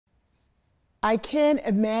I can't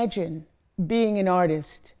imagine being an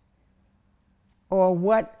artist or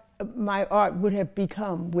what my art would have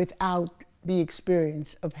become without the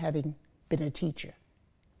experience of having been a teacher.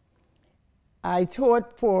 I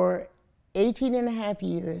taught for 18 and a half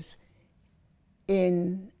years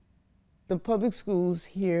in the public schools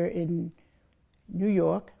here in New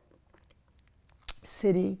York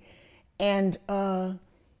City, and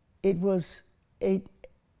it was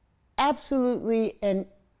absolutely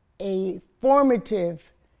a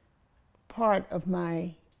formative part of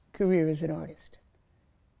my career as an artist.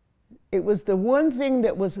 It was the one thing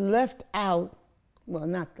that was left out, well,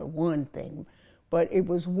 not the one thing, but it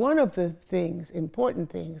was one of the things, important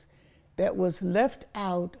things, that was left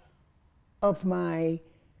out of my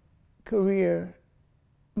career,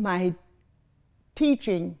 my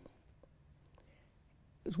teaching.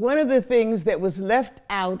 It was one of the things that was left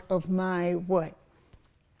out of my what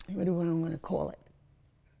do I want to call it?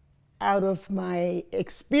 Out of my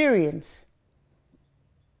experience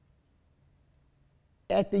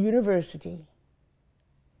at the university,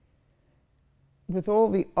 with all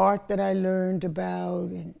the art that I learned about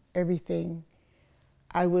and everything.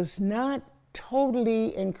 I was not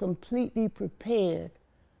totally and completely prepared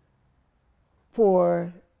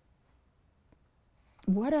for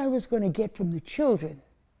what I was going to get from the children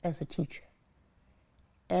as a teacher.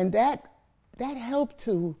 And that helped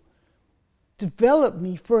to develop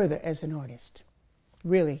me further as an artist,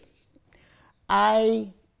 really. I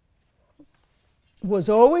was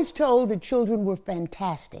always told that children were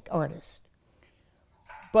fantastic artists.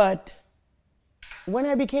 But when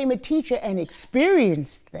I became a teacher and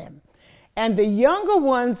experienced them, and the younger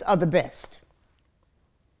ones are the best.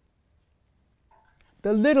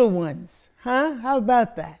 The little ones, huh? How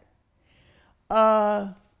about that?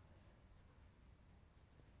 I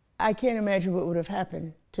can't imagine what would have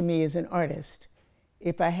happened to me as an artist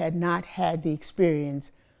if I had not had the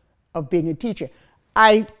experience of being a teacher.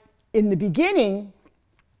 In the beginning,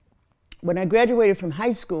 when I graduated from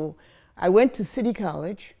high school, I went to City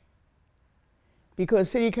College because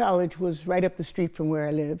City College was right up the street from where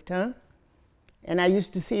I lived, huh? And I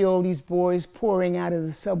used to see all these boys pouring out of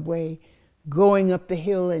the subway, going up the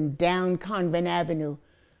hill and down Convent Avenue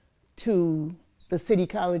to the City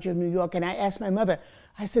College of New York. And I asked my mother,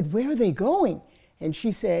 I said, where are they going? And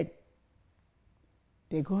she said,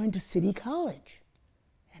 they're going to City College.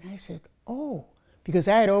 And I said, oh, because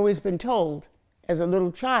I had always been told as a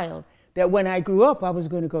little child that when I grew up, I was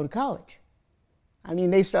going to go to college. I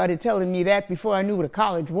mean, they started telling me that before I knew what a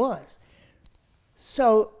college was.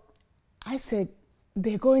 So I said,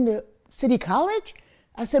 they're going to City College?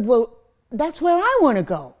 I said, well, that's where I want to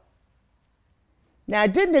go. Now,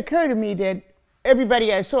 it didn't occur to me that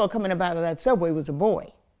everybody I saw coming up out of that subway was a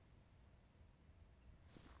boy.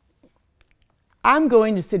 I'm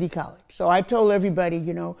going to City College. So I told everybody,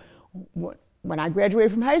 you know, when I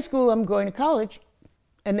graduate from high school, I'm going to college.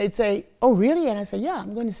 And they'd say, oh, really? And I said, yeah,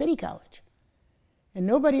 I'm going to City College. And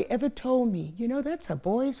nobody ever told me, you know, that's a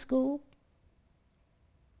boys' school.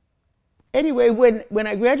 Anyway, when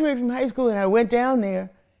I graduated from high school and I went down there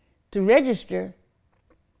to register,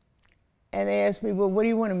 and they asked me, well, what do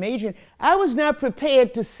you want to major in? I was not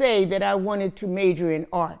prepared to say that I wanted to major in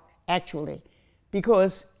art, actually,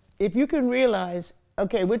 because if you can realize,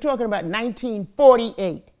 okay, we're talking about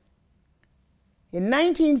 1948. In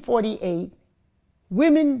 1948,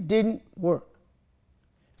 women didn't work.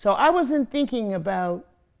 So I wasn't thinking about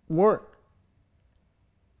work.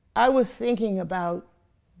 I was thinking about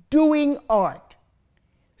doing art.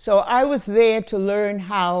 So I was there to learn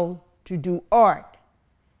how to do art,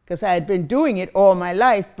 because I had been doing it all my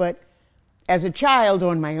life, but as a child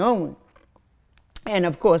on my own, and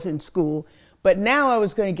of course in school. But now I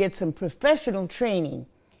was going to get some professional training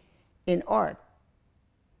in art.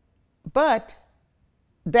 But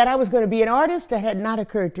that I was going to be an artist, that had not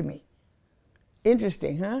occurred to me.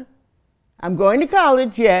 Interesting, huh? I'm going to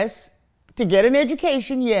college, yes. To get an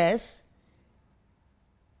education, yes.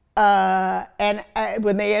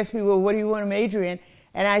 When they asked me, well, what do you want to major in?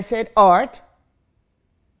 And I said, art.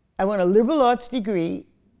 I want a liberal arts degree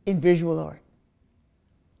in visual art.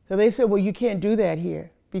 So they said, well, you can't do that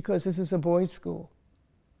here because this is a boys' school.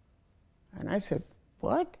 And I said,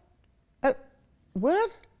 what?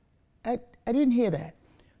 What? I didn't hear that.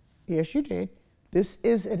 Yes, you did. This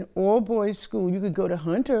is an all-boys school. You could go to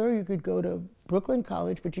Hunter, you could go to Brooklyn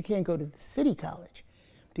College, but you can't go to the City College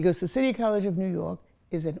because the City College of New York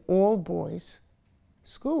is an all-boys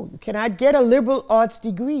school. You cannot get a liberal arts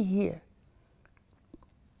degree here.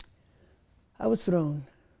 I was thrown.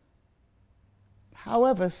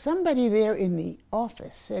 However, somebody there in the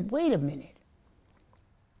office said, wait a minute.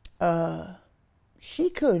 She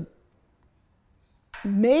could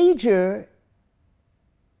major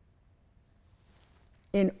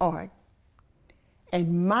in art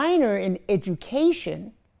and minor in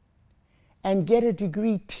education and get a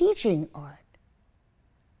degree teaching art.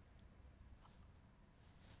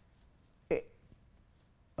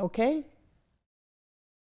 Okay?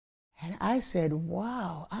 And I said,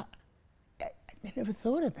 wow, I never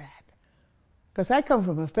thought of that. Because I come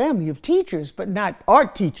from a family of teachers, but not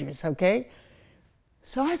art teachers, okay?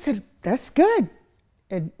 So I said, that's good.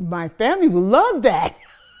 And my family will love that,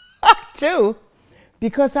 too,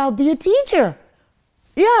 because I'll be a teacher.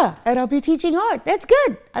 Yeah, and I'll be teaching art. That's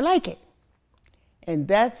good. I like it. And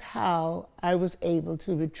that's how I was able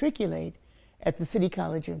to matriculate at the City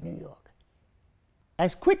College of New York. I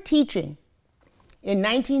quit teaching in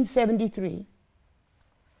 1973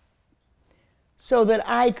 so that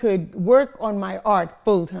I could work on my art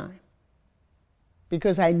full time,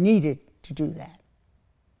 because I needed to do that.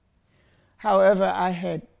 However, I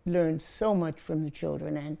had learned so much from the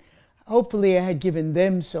children, and hopefully I had given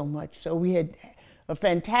them so much. So we had a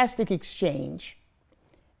fantastic exchange.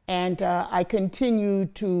 And I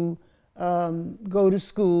continued to go to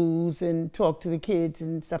schools and talk to the kids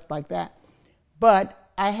and stuff like that. But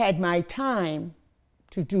I had my time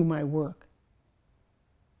to do my work.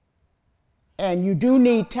 And you do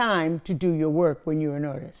need time to do your work when you're an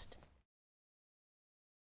artist.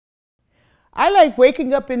 I like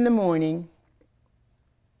waking up in the morning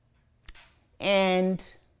and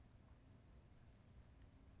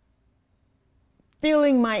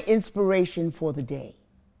feeling my inspiration for the day,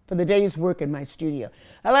 for the day's work in my studio.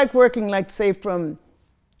 I like working, like, say, from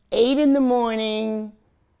 8 in the morning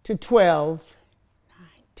to 12, 9,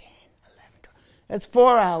 10, 11, 12. That's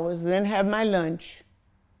 4 hours, then have my lunch,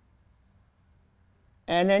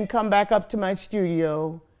 and then come back up to my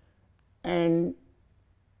studio and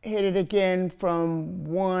hit it again from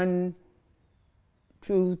 1,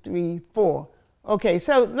 2, 3, 4. Okay,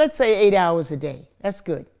 so let's say 8 hours a day. That's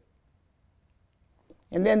good.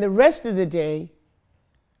 And then the rest of the day,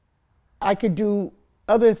 I could do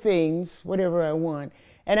other things, whatever I want.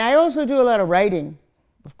 And I also do a lot of writing,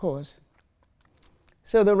 of course.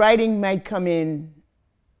 So the writing might come in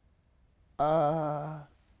the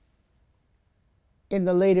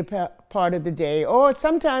later part of the day, or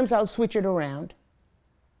sometimes I'll switch it around.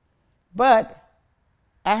 But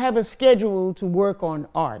I have a schedule to work on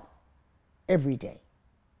art every day.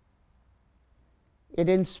 It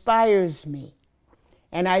inspires me.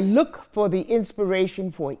 And I look for the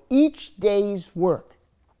inspiration for each day's work.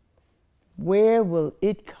 Where will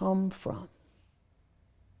it come from?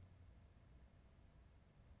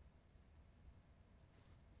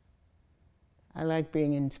 I like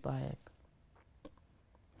being inspired.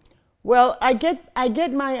 Well, I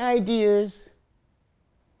get my ideas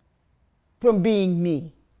from being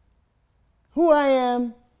me. Who I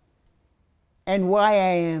am and why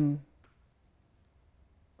I am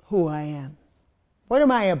who I am. What am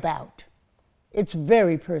I about? It's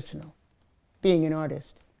very personal, being an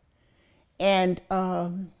artist. And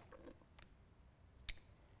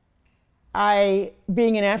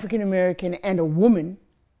being an African American and a woman,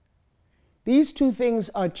 these two things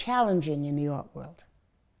are challenging in the art world.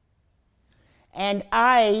 And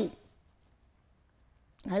I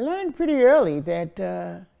learned pretty early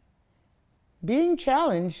that being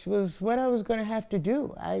challenged was what I was going to have to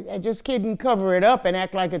do. I just couldn't cover it up and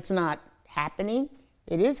act like it's not happening.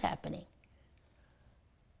 It is happening.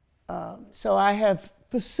 So I have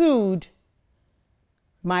pursued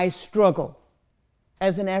my struggle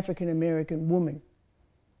as an African American woman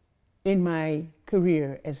in my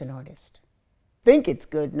career as an artist. Think it's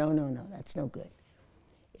good? No, no, no, that's no good.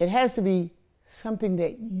 It has to be something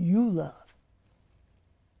that you love.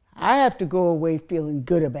 I have to go away feeling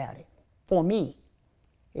good about it. For me,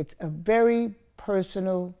 it's a very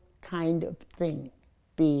personal kind of thing,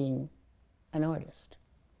 being an artist.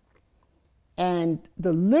 And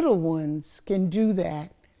the little ones can do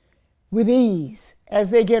that with ease. As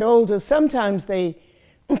they get older, sometimes they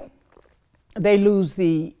lose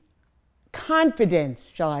the confidence,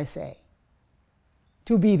 shall I say,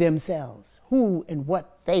 to be themselves, who and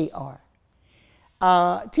what they are.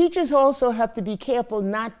 Teachers also have to be careful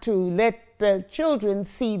not to let the children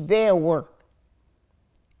see their work,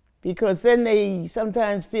 because then they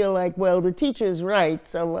sometimes feel like, well, the teacher's right,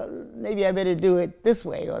 so maybe I better do it this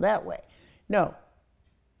way or that way. No,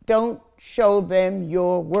 don't show them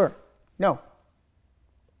your work. No.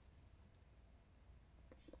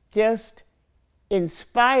 Just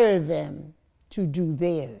inspire them to do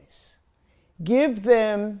theirs. Give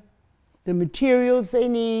them the materials they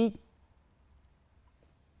need,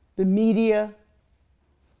 the media,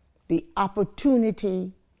 the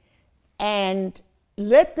opportunity, and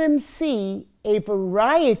let them see a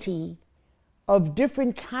variety of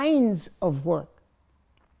different kinds of work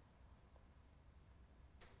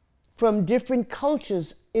from different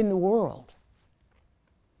cultures in the world,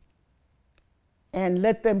 and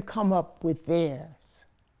let them come up with their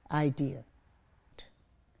idea.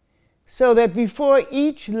 So that before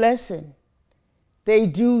each lesson, they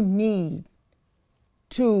do need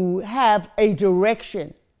to have a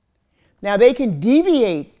direction. Now, they can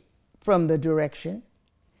deviate from the direction,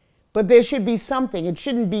 but there should be something. It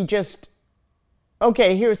shouldn't be just,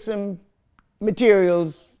 okay, here's some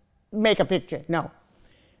materials, make a picture. No.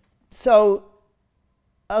 So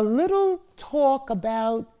a little talk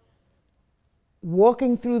about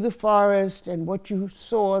walking through the forest and what you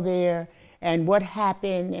saw there and what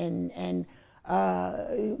happened and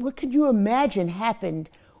what could you imagine happened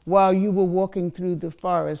while you were walking through the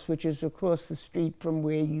forest, which is across the street from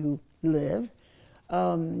where you live.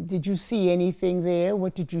 Did you see anything there?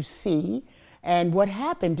 What did you see? And what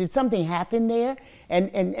happened? Did something happen there?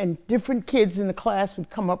 And different kids in the class would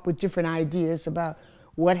come up with different ideas about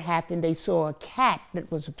what happened. They saw a cat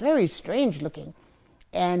that was very strange looking.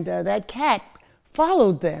 And that cat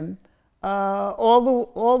followed them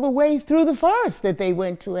all the way through the forest that they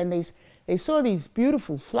went to. And they saw these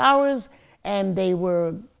beautiful flowers, and they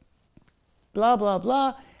were blah, blah,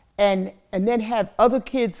 blah. And then have other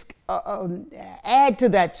kids add to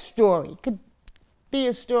that story. It could be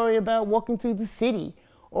a story about walking through the city,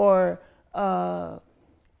 or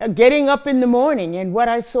getting up in the morning and what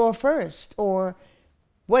I saw first, or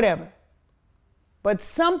whatever. But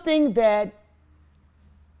something that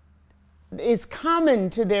is common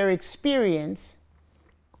to their experience,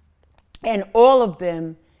 and all of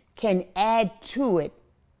them can add to it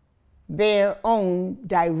their own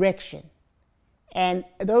direction. And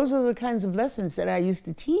those are the kinds of lessons that I used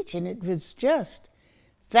to teach, and it was just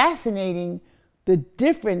fascinating,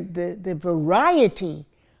 the variety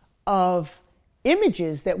of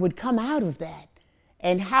images that would come out of that,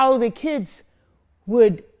 and how the kids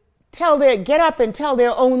would get up and tell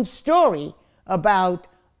their own story about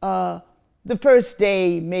the first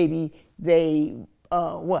day. Maybe they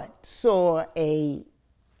saw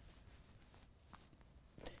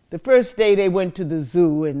the first day they went to the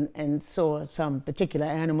zoo and saw some particular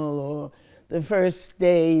animal, or the first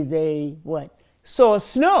day they saw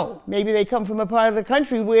snow. Maybe they come from a part of the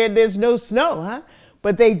country where there's no snow, huh?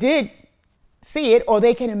 But they did see it, or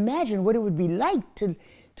they can imagine what it would be like to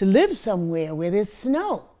live somewhere where there's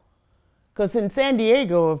snow. Because in San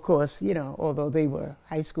Diego, of course, although they were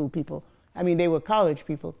high school people, they were college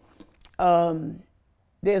people,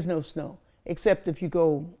 there's no snow, except if you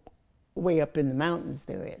go way up in the mountains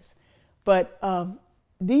there is. But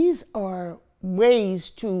these are ways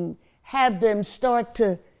to have them start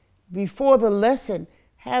to, before the lesson,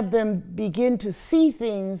 have them begin to see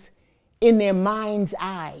things in their mind's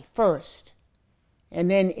eye first, and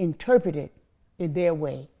then interpret it in their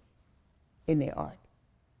way, in their art.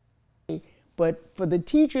 But for the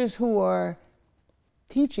teachers who are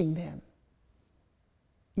teaching them,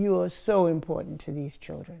 you are so important to these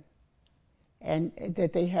children, and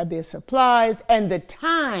that they have their supplies and the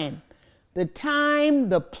time,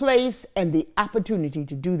 the place, and the opportunity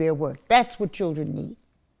to do their work. That's what children need.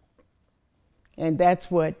 And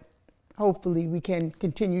that's what hopefully we can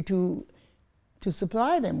continue to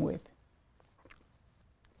supply them with,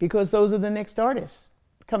 because those are the next artists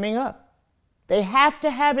coming up. They have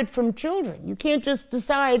to have it from children. You can't just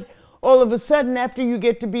decide all of a sudden after you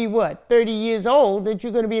get to be 30 years old that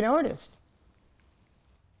you're going to be an artist.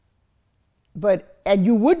 And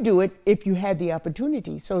you would do it if you had the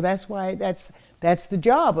opportunity. So that's why that's the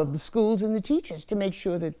job of the schools and the teachers, to make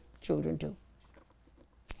sure that children do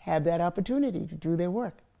have that opportunity to do their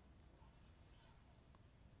work.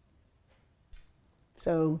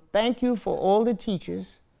 So thank you for all the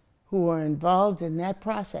teachers who are involved in that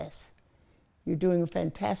process. You're doing a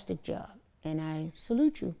fantastic job, and I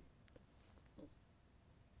salute you.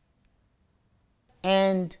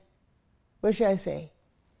 And what should I say?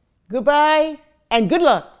 Goodbye and good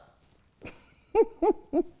luck.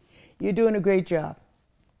 You're doing a great job.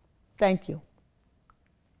 Thank you.